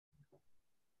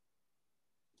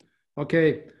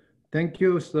Okay, thank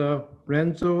you, Sir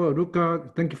Renzo, Luca.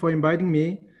 Thank you for inviting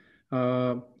me.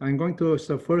 I'm going to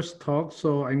first talk,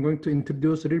 so I'm going to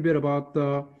introduce a little bit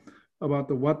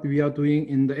about what we are doing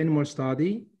in the animal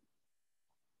study.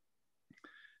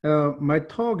 My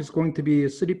talk is going to be a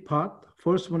three-part.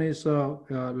 First one is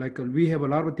we have a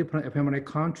lot of different fMRI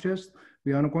contrasts.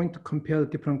 We are going to compare the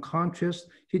different contrasts,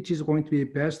 which is going to be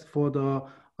best for the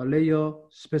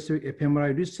layer-specific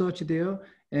fMRI research there.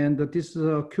 And this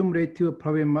is cumulative,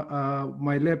 probably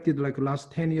my lab did like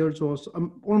last 10 years or so,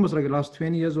 almost like the last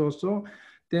 20 years or so.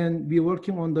 Then we're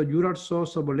working on the neural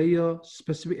source of a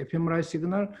layer-specific fMRI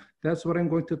signal. That's what I'm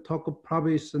going to talk about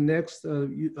probably is the next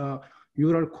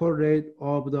neural correlate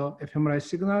of the fMRI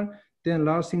signal. Then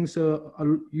last thing is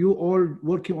you all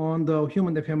working on the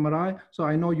human fMRI. So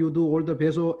I know you do all the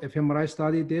basal fMRI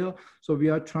study there. So we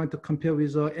are trying to compare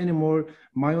with the animal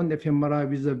myon fMRI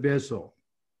with the basal.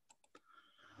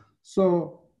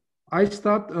 So I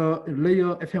start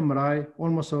layer fMRI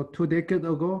almost 2 decades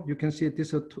ago. You can see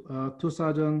this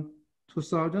 2000,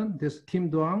 this Tim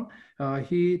Duang.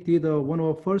 He did one of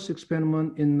our first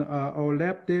experiment in our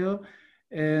lab there.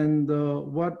 And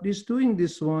what is doing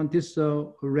this one, this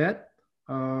rat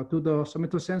to the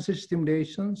somatosensory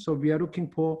stimulation. So we are looking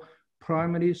for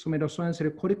primary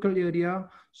somatosensory cortical area.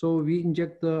 So we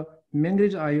inject the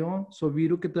manganese ion. So we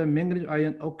look at the manganese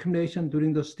ion accumulation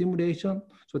during the stimulation.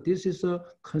 So this is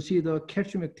considered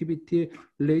calcium activity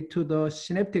related to the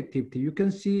synaptic activity. You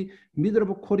can see middle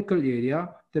of cortical area,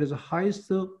 there is a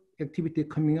highest activity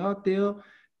coming out there.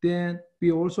 Then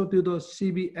we also do the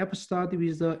CBF study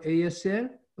with the ASL.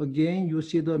 Again, you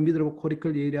see the middle of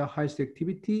cortical area highest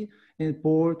activity, and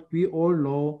both we all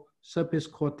know surface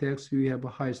cortex we have a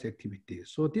highest activity.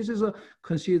 So this is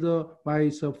considered by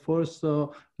the first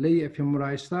layer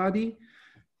fMRI study.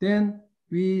 Then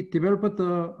we developed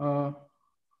the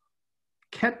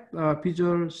cat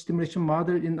visual stimulation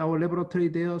model in our laboratory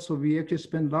there. So we actually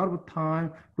spend a lot of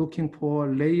time looking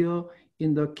for layer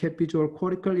in the cat visual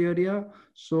cortical area.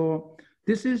 So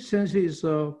this is essentially is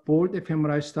a bold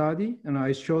fMRI study, and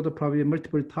I showed probably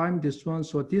multiple times this one.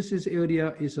 So this is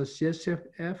area is a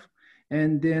CSF,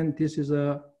 and then this is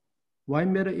a white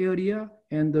matter area.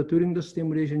 And during the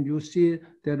stimulation, you see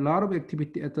there are a lot of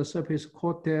activity at the surface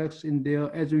cortex in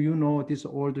there. As you know, this is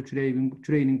all the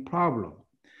training problem.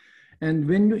 And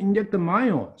when you inject the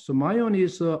myon, so myon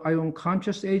is an ion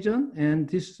contrast agent, and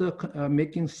this is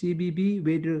making CBB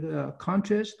weighted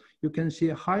contrast. You can see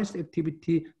highest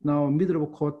activity now middle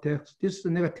of cortex. This is a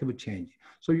negative change.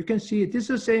 So you can see this is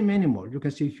the same animal. You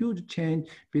can see huge change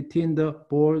between the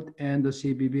bold and the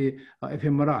CBB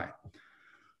fMRI.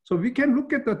 So we can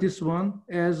look at this one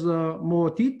as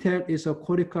more detailed is a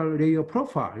cortical layer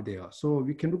profile there. So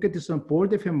we can look at this on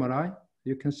bold fMRI.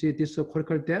 You can see this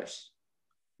cortical depth.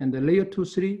 And the layer 2,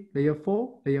 3, layer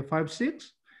 4, layer 5,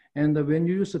 6. And when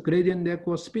you use a gradient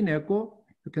echo, spin echo,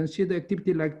 you can see the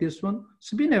activity like this one.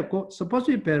 Spin echo supposed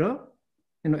to be better,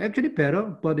 actually better,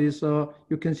 but it's,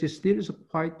 you can see still is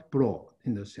quite broad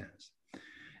in the sense.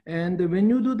 And when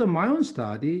you do the myon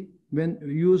study, when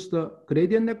you use the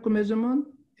gradient echo measurement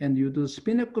and you do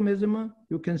spin echo measurement,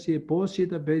 you can see both see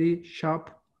the very sharp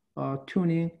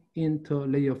tuning into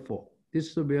layer 4.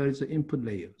 This is where is the input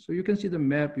layer. So you can see the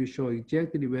map, you show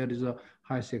exactly where is the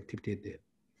highest activity there.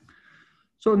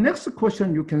 So next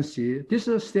question you can see, this is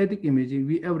a static imaging.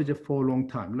 We average for a long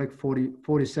time, like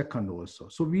 40 seconds or so.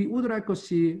 So we would like to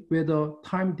see whether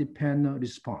time-dependent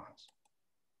response.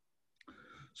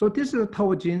 So this is a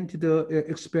tau gene to the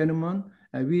experiment,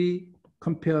 and we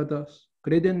compare the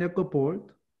gradient echo board,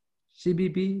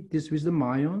 CBB, this with the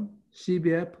myon,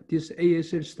 CBF, this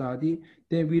ASL study.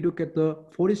 Then we look at the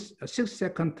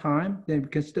 46-second time. Then we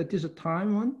can see that this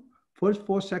time on first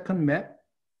 4-second map.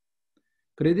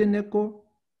 Gradient echo.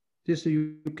 This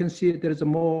you can see there is a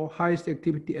more highest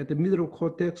activity at the middle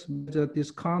cortex. This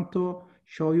contour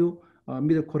show you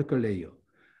middle cortical layer.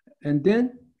 And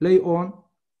then later on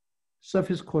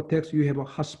surface cortex, you have a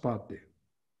hot spot there.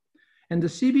 And the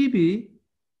CBB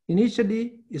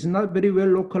initially is not very well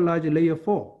localized layer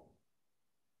 4.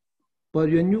 But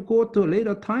when you go to a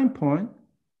later time point,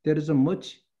 there is a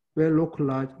much well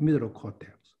localized middle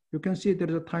cortex. You can see there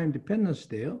is a time dependence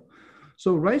there.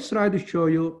 So right slide show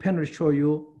you, panel show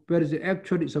you where is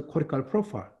actually is a cortical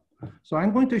profile. So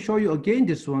I'm going to show you again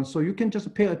this one, so you can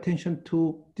just pay attention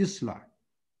to this slide.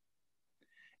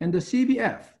 And the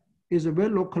CBF is well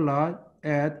localized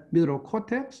at middle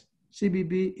cortex.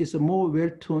 CBB is more well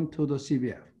tuned to the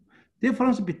CBF.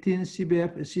 Difference between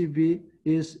CBF and CBB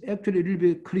is actually a little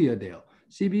bit clear there.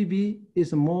 CBB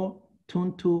is more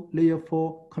tuned to layer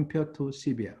 4 compared to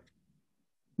CBF.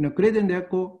 Gradient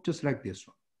echo, just like this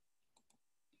one.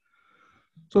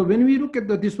 So when we look at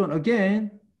this one again,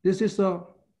 this is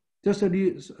just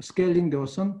a scaling the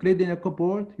sun gradient echo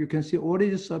board. You can see already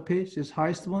the surface is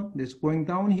highest one. It's going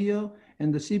down here,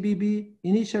 and the CBB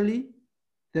initially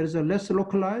there is a less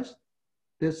localized.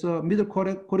 There's a middle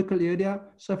cortical area,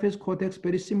 surface cortex,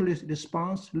 very similar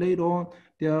response. Later on,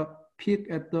 they peak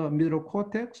at the middle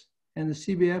cortex, and the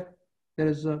CBF, there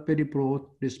is a very broad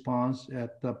response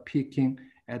at the peaking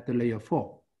at the layer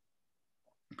 4.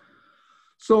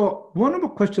 So one of the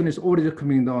questions is already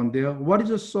coming down there. What is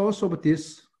the source of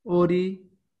this early,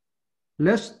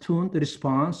 less tuned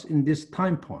response in this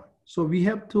time point? So we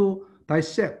have to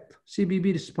dissect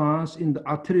CBB response in the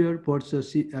arterial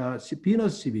versus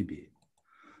venous CBB.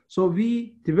 So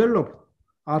we developed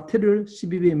arterial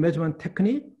CBB measurement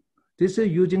technique. This is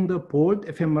using the bold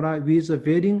fMRI with a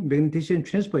varying magnetization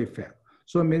transfer effect.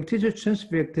 So magnetization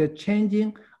transfer effect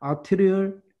changing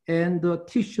arterial and the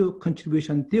tissue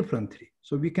contribution differently.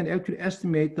 So we can actually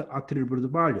estimate the arterial blood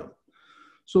volume.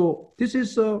 So this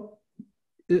is a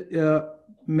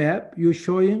map you're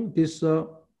showing this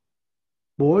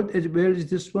bold as well as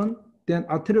this one. Then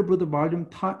arterial blood volume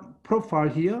profile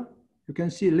here. You can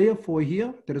see layer 4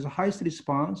 here, there is a highest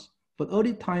response, but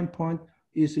early time point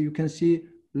is you can see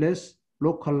less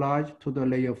localized to the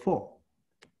layer 4.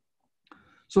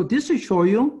 So this is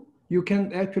showing you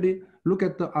can actually look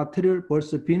at the arterial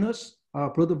versus venous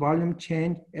blood volume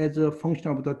change as a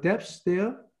function of the depths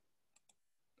there.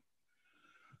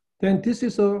 Then this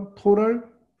is a total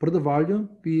blood volume.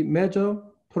 We measure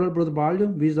total blood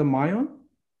volume with the Mayon,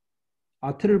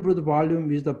 arterial blood volume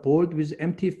with the bold with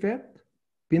empty effect.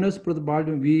 Venous blood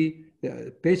volume, we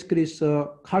basically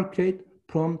calculate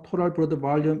from total blood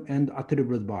volume and arterial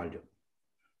blood volume.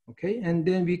 Okay, and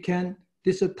then we can,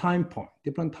 this is a time point,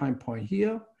 different time point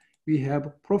here. We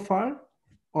have profile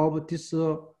of this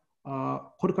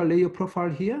cortical layer profile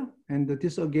here, and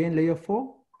this again layer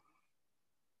 4.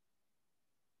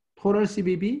 Total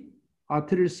CBB,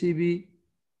 arterial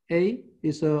CBA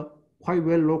is quite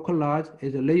well localized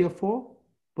as a layer 4,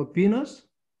 but venous,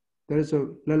 there is a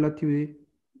relatively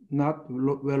not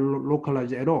well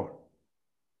localized at all.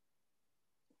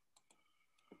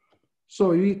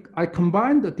 So I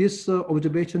combined this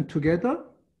observation together.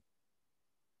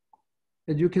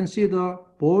 As you can see the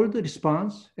bold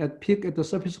response at peak at the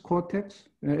surface cortex.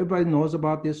 Everybody knows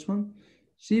about this one.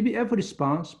 CBF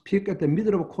response peak at the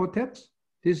middle of cortex.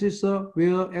 This is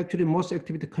where actually most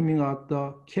activity coming out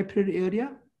the capillary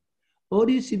area.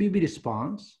 Early CBB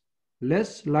response,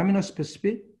 less laminar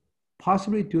specific,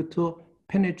 possibly due to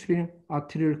penetrating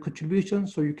arterial contribution.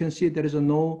 So you can see there is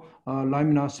no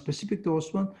laminar specific to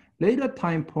this one. Later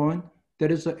time point, there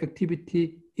is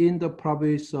activity in the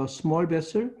probably small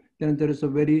vessel. Then there is a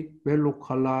very well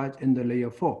localized in the layer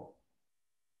 4.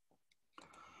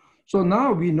 So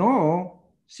now we know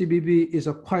CBB is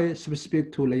quite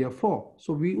specific to layer 4.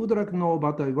 So we would like to know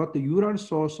about what the URL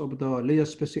source of the layer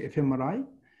specific fMRI.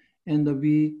 And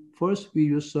we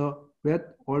use a red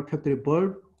olfactory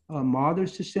bulb model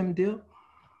system there.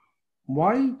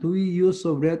 Why do we use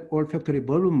a red olfactory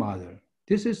bulb model?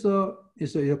 This is a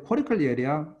cortical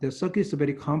area. The circuit is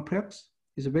very complex.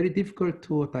 It's very difficult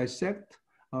to dissect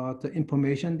the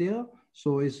information there.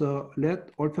 So it's a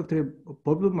red olfactory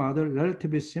bulb model,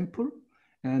 relatively simple.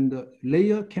 And the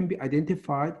layer can be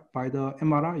identified by the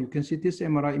MRI. You can see these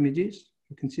MRI images.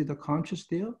 You can see the contrast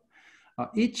there.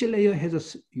 Each layer has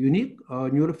a unique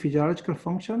neurophysiological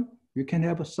function. You can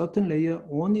have a certain layer,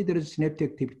 only there is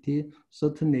synaptic activity,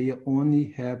 certain layer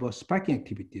only have a spiking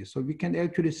activity. So we can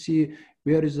actually see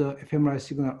where is the fMRI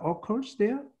signal occurs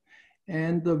there.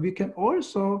 And we can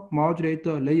also modulate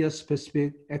the layer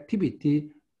specific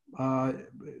activity,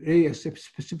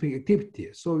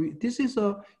 So this is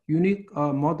a unique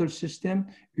model system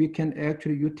we can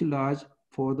actually utilize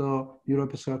for the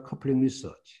neurovascular coupling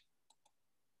research.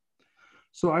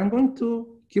 So I'm going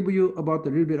to give you about a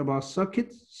little bit about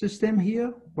circuit system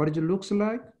here, what it looks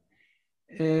like.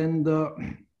 And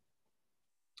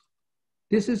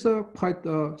this is a quite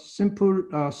simple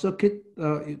circuit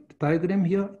diagram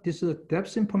here. This is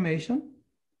depth information.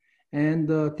 And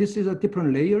this is a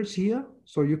different layers here.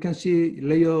 So you can see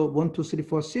layer 1, 2, 3,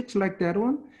 4, 6 like that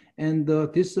one. And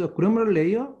this glomerular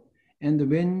layer. And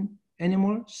when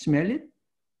animal smell it,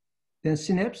 then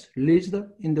synapse released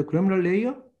in the glomerular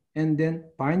layer and then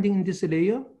binding in this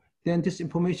layer. Then this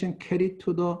information carried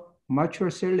to the mitral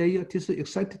cell layer. This is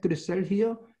excitatory cell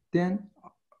here. Then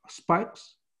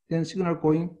spikes, then signal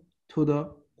going to the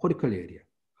cortical area.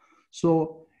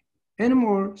 So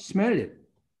animal smell it.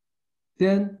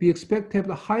 Then we expect to have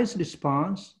the highest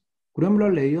response,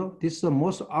 glomerular layer. This is the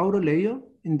most outer layer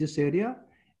in this area.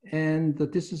 And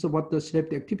this is what the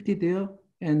synaptic activity there.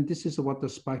 and this is what the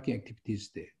spiking activity is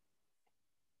there.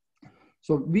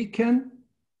 So we can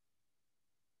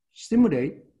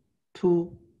stimulate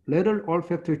to lateral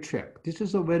olfactory tract. This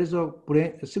is where is a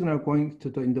brain a signal going to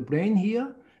in the brain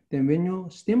here. Then when you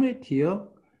stimulate here,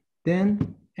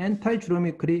 then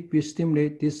antigenomically we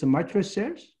stimulate these mitral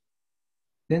cells,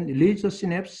 then release the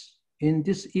synapse in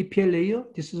this EPL layer.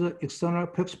 This is an external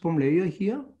plexiform layer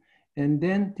here, and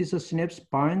then this synapse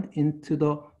bind into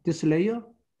this layer,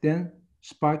 then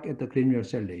spike at the granular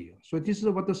cell layer. So this is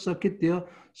what the circuit there.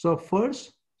 So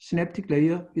first synaptic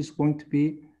layer is going to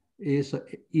be is a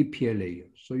EPL layer.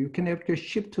 So you can actually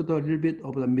shift to the little bit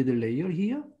of the middle layer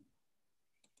here.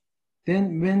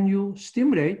 Then when you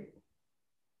stimulate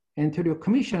anterior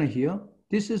commissioner here,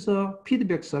 this is a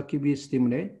feedback circuit we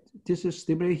stimulate. This is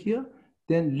stimulate here,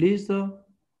 then release the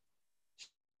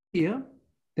here,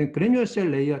 then granular cell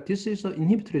layer. This is the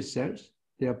inhibitory cells.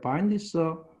 They are bind this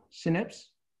synapse,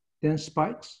 then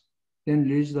spikes, then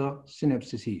release the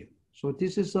synapses here. So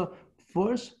this is the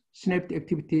first synaptic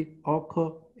activity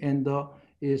occur and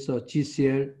is a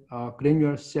GCL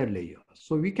granular cell layer.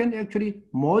 So we can actually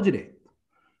modulate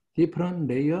different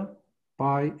layer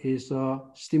by is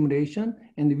stimulation,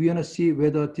 and we want to see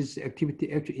whether this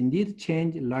activity actually indeed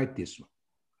change like this one.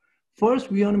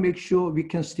 First, we want to make sure we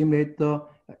can stimulate the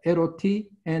ROT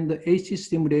and the AC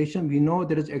stimulation. We know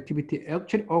there is activity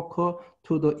actually occur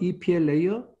to the EPL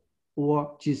layer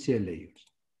or GCL layers.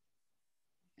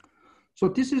 So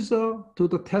this is to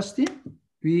the testing.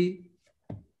 We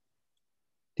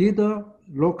did a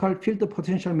local field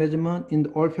potential measurement in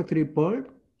the olfactory bulb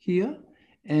here,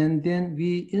 and then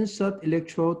we insert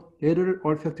electrode lateral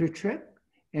olfactory tract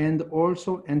and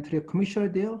also anterior commissure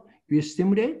there. We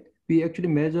stimulate, we actually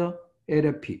measure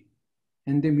LFP,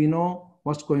 and then we know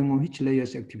what's going on, which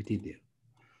layers activity there.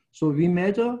 So we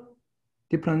measure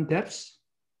different depths,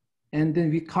 and then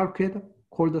we calculate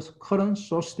called the current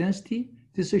source density.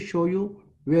 This will show you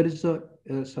where is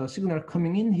the signal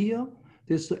coming in here.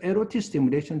 This ROT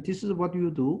stimulation, this is what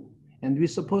you do, and we're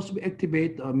supposed to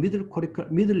activate a middle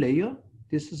layer.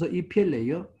 This is an EPL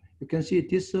layer. You can see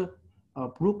this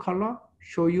blue color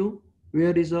show you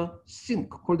where is a sink,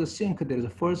 called the sink. There is a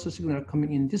first signal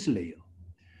coming in this layer.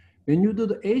 When you do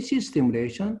the AC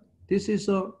stimulation, this is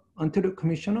a anterior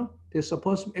commissioner. They're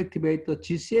supposed to activate the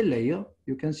GCL layer.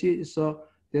 You can see it's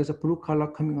there's a blue color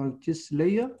coming on this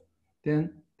layer.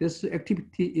 Then this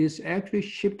activity is actually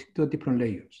shifted to different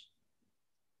layers.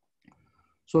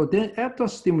 So then after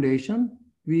stimulation,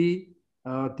 we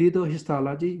did the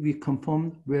histology. We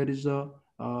confirmed where is a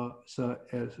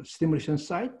stimulation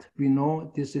site. We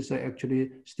know this is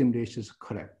actually stimulation is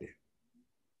correct there.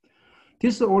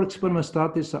 This all experiment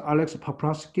started is Alex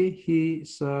Paprasky. He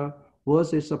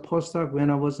was a postdoc when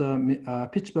I was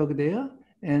Pittsburgh there,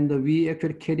 and we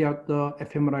actually carried out the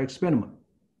fMRI experiment.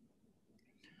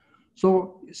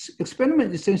 So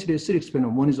experiment essentially is three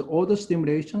experiments. One is odor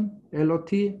stimulation,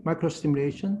 LOT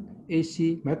microstimulation,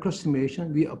 AC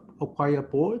microstimulation. We acquire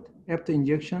board after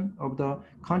injection of the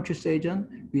contrast agent.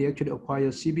 We actually acquire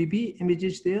CBB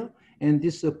images there, and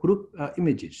this group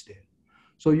images there.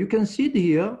 So you can see it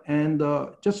here, and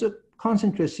just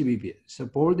concentrate CBB. So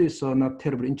board is not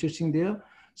terribly interesting there.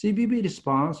 CBB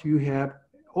response, you have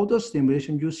odor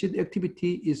stimulation. You see the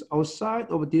activity is outside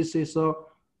of this is a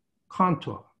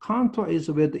contour. Contour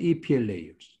is where the EPL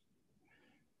layers.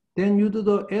 Then you do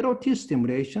the LOT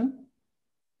stimulation.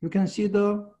 You can see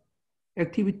the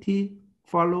activity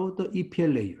follow the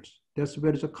EPL layers. That's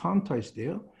where the contour is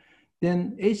there.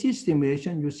 Then AC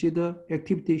stimulation, you see the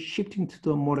activity shifting to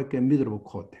the more like a middle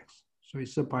cortex. So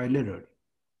it's a bilateral.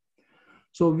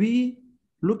 So we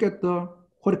look at the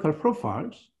cortical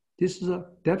profiles. This is a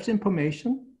depth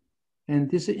information, and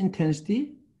this is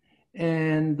intensity.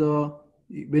 And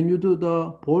when you do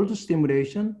the bold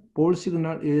stimulation, bold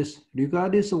signal is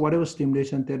regardless of whatever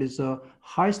stimulation, there is a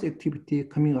highest activity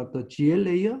coming out the GL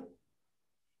layer.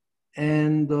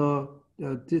 And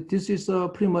this is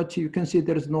pretty much, you can see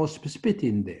there is no specificity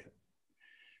in there.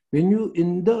 When you,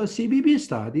 in the CBB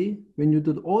study, when you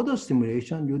do the odor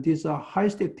stimulation, you do the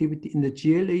highest activity in the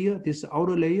GL layer, this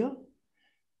outer layer.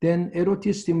 Then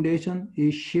LOT stimulation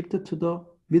is shifted to the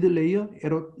middle layer,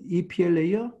 EPL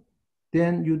layer.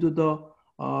 Then you do the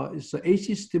it's the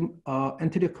AC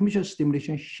anterior commissure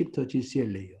stimulation shift to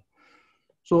GCL layer.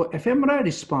 So fMRI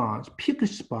response, peak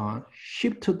response,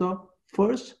 shift to the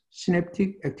first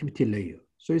synaptic activity layer.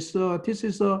 So it's this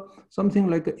is something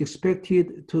like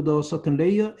expected to the certain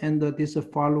layer, and this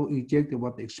follow exactly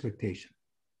what the expectation.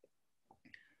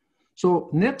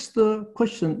 So next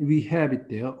question we have it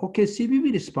there. Okay,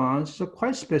 CBB response is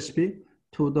quite specific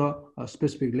to the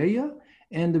specific layer,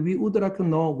 And we would like to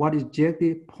know what is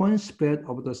exactly point spread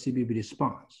of the CBB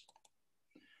response.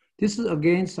 This is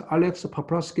against Alex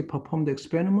Paprasky performed the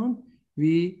experiment.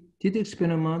 We did the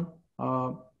experiment,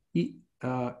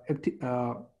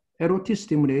 ROT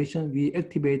stimulation. We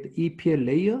activate the EPL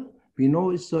layer. We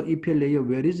know it's the EPL layer.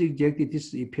 Where is exactly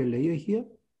this EPL layer here?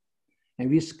 And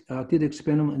we did the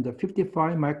experiment in the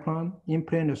 55 micron in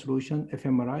plane resolution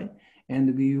fMRI,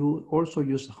 and we also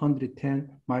use 110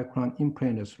 micron in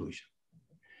plane resolution.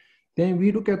 Then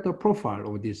we look at the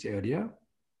profile of this area.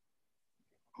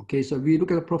 Okay, so we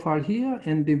look at the profile here,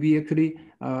 and then we actually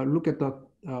look at the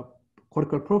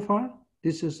cortical profile.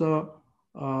 This is a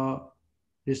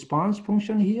response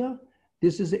function here.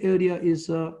 This is the area is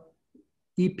a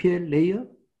EPL layer.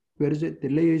 Where is it? The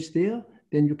layer is there.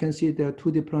 Then you can see there are two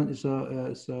different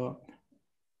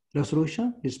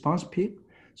resolution, response peak.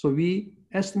 So we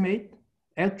estimate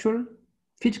actual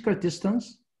physical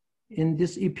distance in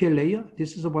this EPL layer.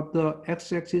 This is what the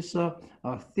x-axis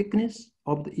thickness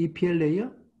of the EPL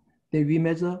layer. Then we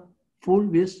measure full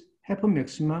width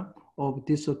hypermaxima of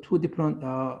this two different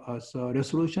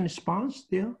resolution response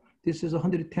there. This is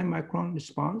 110 micron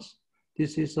response.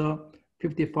 This is a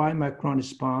 55 micron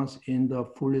response in the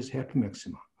full width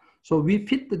hypermaxima. So we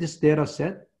fit this data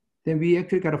set, then we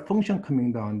actually got a function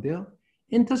coming down there.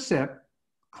 Intercept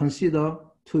consider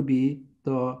to be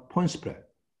the point spread.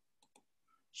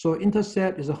 So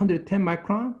intercept is 110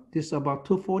 micron, this is about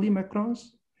 240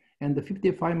 microns, and the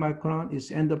 55 micron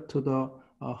is end up to the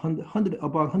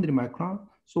about 100 micron.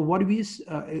 So what we,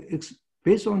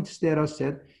 based on this data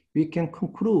set, we can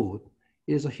conclude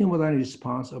is a hemodynamic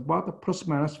response about the plus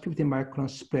minus 50 micron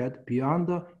spread beyond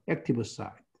the active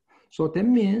site. So that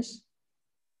means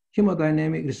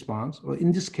hemodynamic response, or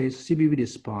in this case, CBB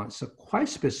response, is quite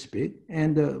specific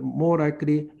and more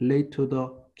likely relate to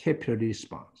the capillary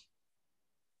response.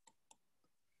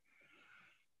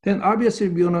 Then obviously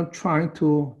we are not trying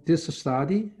to this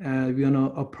study, we are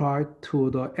not apply to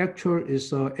the actual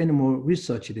animal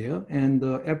research there. And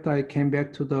after I came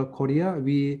back to the Korea,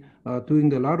 we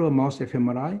doing a lot of mouse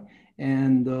fMRI.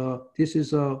 And this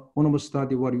is one of the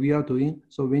study what we are doing.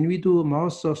 So when we do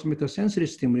mouse somatosensory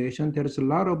stimulation, there is a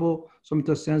lot of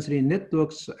somatosensory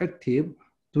networks active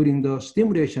during the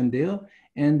stimulation there.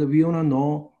 And we want to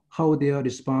know how their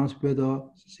response, whether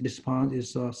response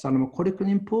is thalamocortical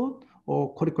input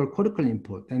or cortical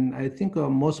input. And I think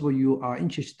most of you are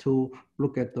interested to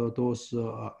look at those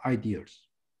ideas.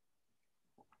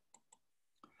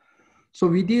 So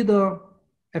we did a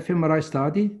fMRI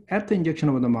study after injection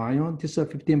of the myon. This is a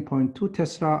 15.2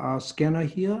 Tesla scanner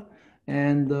here.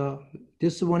 And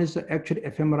this one is actually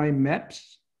fMRI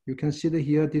maps. You can see that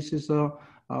here, this is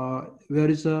where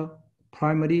is a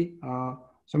primary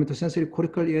somatosensory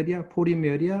cortical area, podium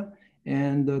area,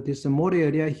 and this is a motor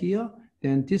area here.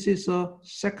 Then this is a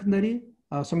secondary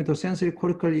somatosensory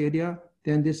cortical area.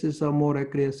 Then this is a more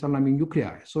likely thalamic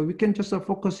nuclei. So we can just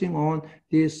focusing on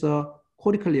this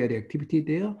cortical area activity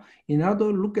there. In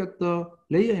order to look at the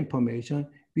layer information,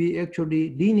 we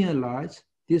actually linearize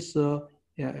this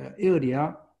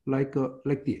area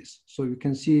like this. So you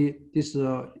can see this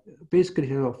basically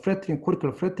have a flattening,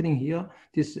 cortical flattening here.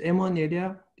 This M1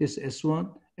 area, this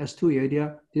S1, S2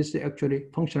 area, this is actually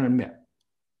functional map.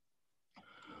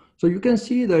 So you can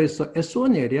see there is a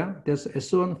S1 area, there's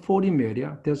S1 podium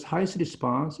area, there's highest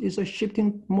response, is a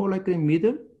shifting more like a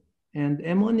middle, and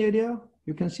M1 area,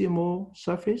 you can see more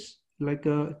surface, like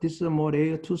this is a more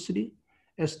layer 2-3.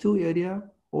 S2 area,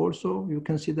 also you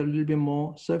can see the little bit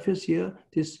more surface here,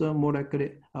 this is more like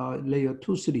a layer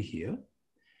 2-3 here.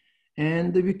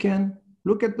 And we can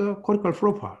look at the cortical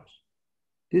profiles.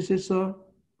 This is a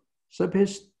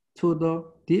surface to the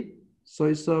deep. So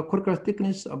it's a cortical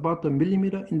thickness about a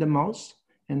millimeter in the mouse.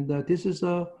 And this is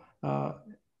a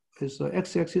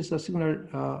x-axis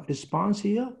signal response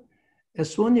here.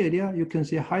 S1 area, you can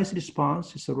see highest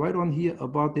response is right on here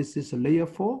about this is a layer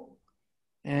 4.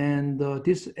 And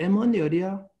this M1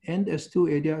 area and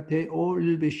S2 area, they all a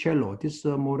little bit shallow. This is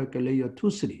more like a layer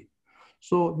 2-3.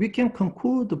 So we can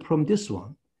conclude from this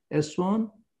one, S1,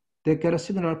 they get a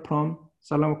signal from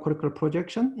thalamocortical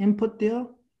projection input there,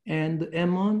 and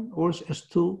M1 or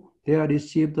S2, they are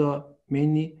received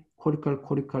mainly cortical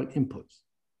inputs.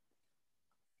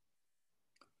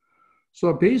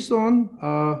 So based on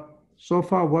so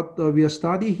far what we are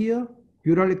studying here,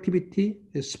 neural activity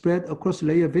is spread across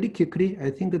layer very quickly. I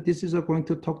think that this is going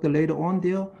to talk later on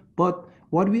there. But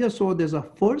what we saw, there's a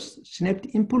first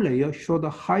synaptic input layer show the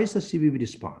highest CBB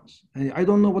response. And I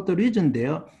don't know what the reason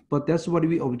there, but that's what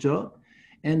we observe.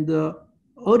 And the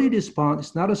early response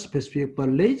is not a specific, but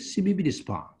late CBB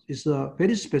response is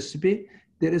very specific.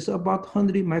 there is about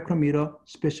 100 micrometer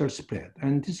special spread,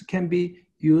 and this can be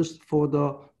used for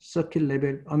the circuit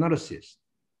level analysis.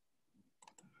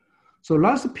 So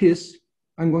last piece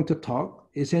I'm going to talk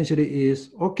essentially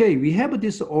is, okay, we have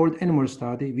this old animal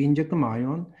study, we inject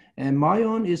myon, and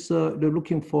myon is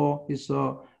looking for is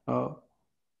blood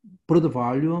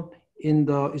volume in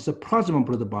the, is a plasma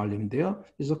blood volume there.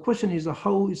 The question is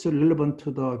how is it relevant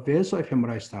to the Vizioli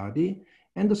fMRI study?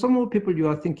 And some people you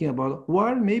are thinking about,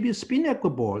 well, maybe spin echo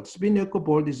board. Spin echo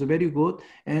board is very good,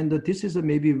 and this is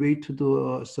maybe way to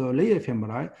do layer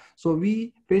fMRI. So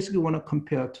we basically want to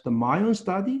compare to the myon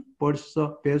study versus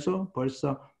Vizioli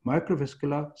versus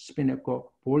microvascular spin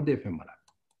echo board fMRI.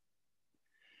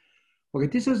 Okay,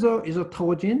 this is a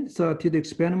Taojin. So did the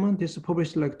experiment. This is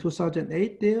published like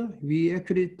 2008 there. We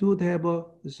actually do have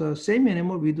a same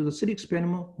animal. We do the 3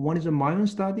 experiment. One is a myon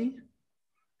study,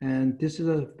 and this is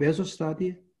a Vizioli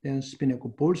study, then spin echo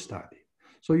board study.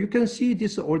 So you can see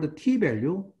this all the T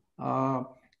value.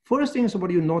 First thing is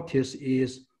what you notice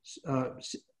is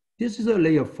this is a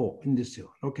layer 4 in this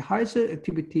cell. Okay, high cell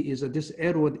activity is this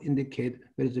arrow would indicate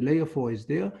where the layer 4 is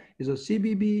there. Is a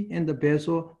CBB and the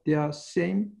Vizioli, they are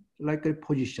same like a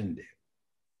position there.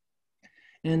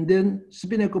 And then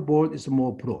spin echo board is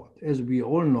more broad, as we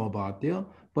all know about there.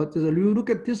 But you look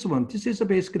at this one, this is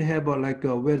basically have like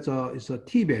where is a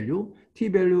T value. T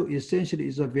value essentially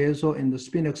is a Vizioli, and the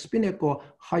spin echo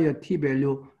higher T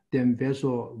value than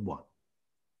Vizioli 1.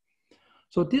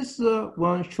 So this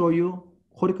one show you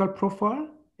cortical profile,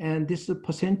 and this is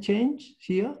percent change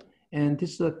here, and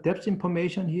this is the depth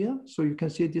information here. So you can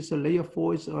see this layer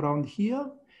 4 is around here,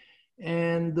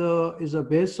 and is a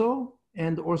Vizioli,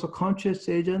 and also contrast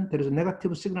agent. There is a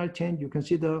negative signal change. You can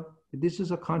see this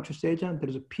is a contrast agent. There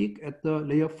is a peak at the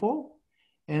layer 4,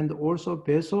 and also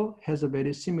Vizioli has a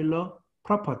very similar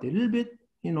property, a little bit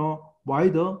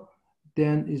wider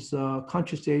than is a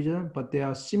contrast agent, but they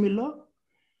are similar.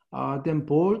 Then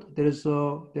bold, they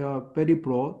are very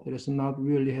broad. There is not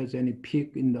really has any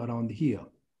peak in around here.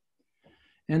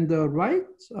 And the right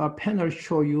panel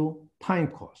show you time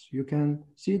course. You can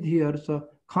see it here. It's a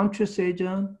contrast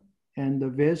agent and the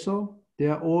Vizioli, they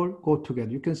are all go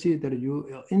together. You can see that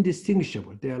you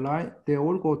indistinguishable. They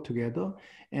all go together.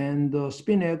 And the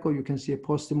spin echo, you can see a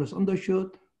post-stimulus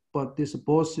undershoot, but this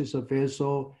both is a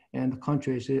Vizioli and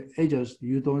contrast agents.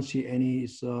 You don't see any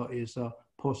is a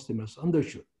post-stimulus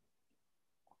undershoot.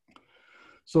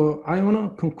 So I want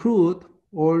to conclude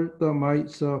all my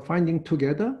finding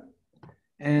together.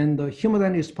 And the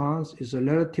hemodynamic response is a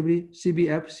relatively,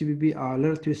 CBF, CBB are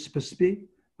relatively specific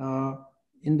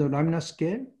in the Laminar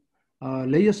scale.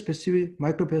 Layer specific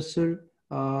microvessel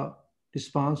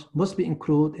response must be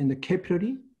included in the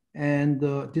capillary. And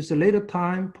this later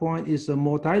time point is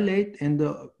more dilate, and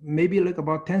maybe like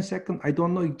about 10 seconds. I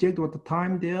don't know exactly what the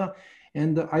time there.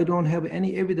 And I don't have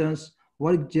any evidence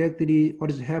what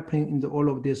is happening in all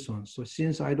of this one. So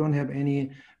since I don't have any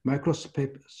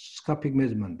microscopic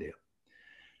measurement there.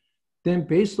 Then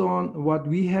based on what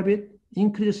we have it,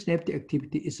 increased synaptic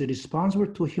activity is responsible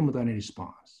to hemodynamic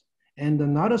response. And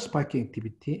not a spiking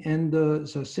activity, and the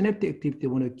synaptic activity,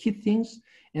 one of the key things.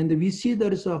 And we see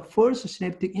that is a first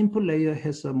synaptic input layer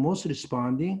has most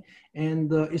responding,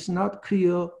 and it's not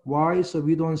clear why, so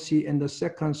we don't see, and the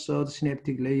second, third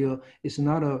synaptic layer is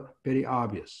not very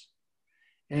obvious.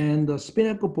 And the spin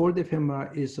echo board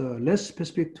fMRI is less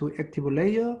specific to active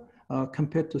layer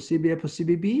compared to CBF or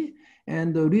CBB.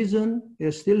 And the reason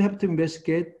is still have to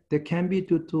investigate. They can be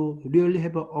due to really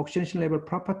have oxygenation level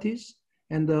properties.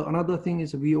 And another thing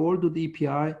is we all do the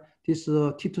EPI. This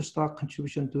T2 stock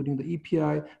contribution during the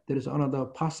EPI. There is another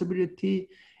possibility.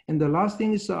 And the last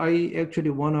thing is I actually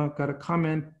want to get a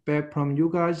comment back from you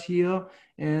guys here.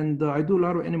 And I do a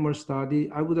lot of animal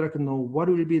study. I would like to know what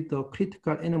will be the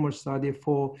critical animal study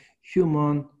for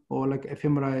human or like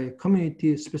fMRI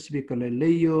community, specifically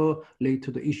layer related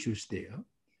to the issues there.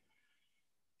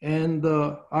 And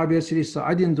obviously, so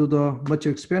I didn't do much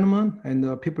experiment,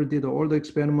 and people did all the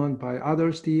experiment by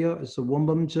others here. It's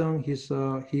Wonbom Jung.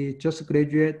 He just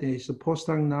graduated. He's a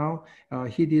postdoc now.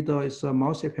 He did his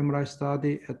mouse fMRI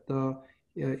study at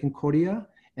in Korea,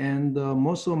 and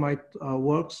most of my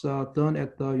works done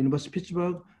at the University of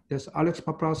Pittsburgh. There's Alex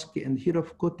Paprowski and Hiro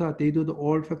Fukuta. They do the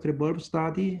olfactory bulb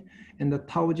study, and the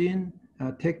Taojin,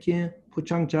 Tekin,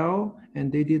 Puchang Zhao,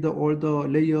 and they did all the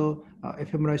layer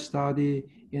fMRI study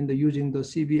in using the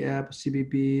CBF,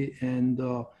 CBB,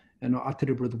 and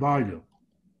arterial blood volume.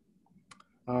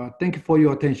 Thank you for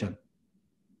your attention.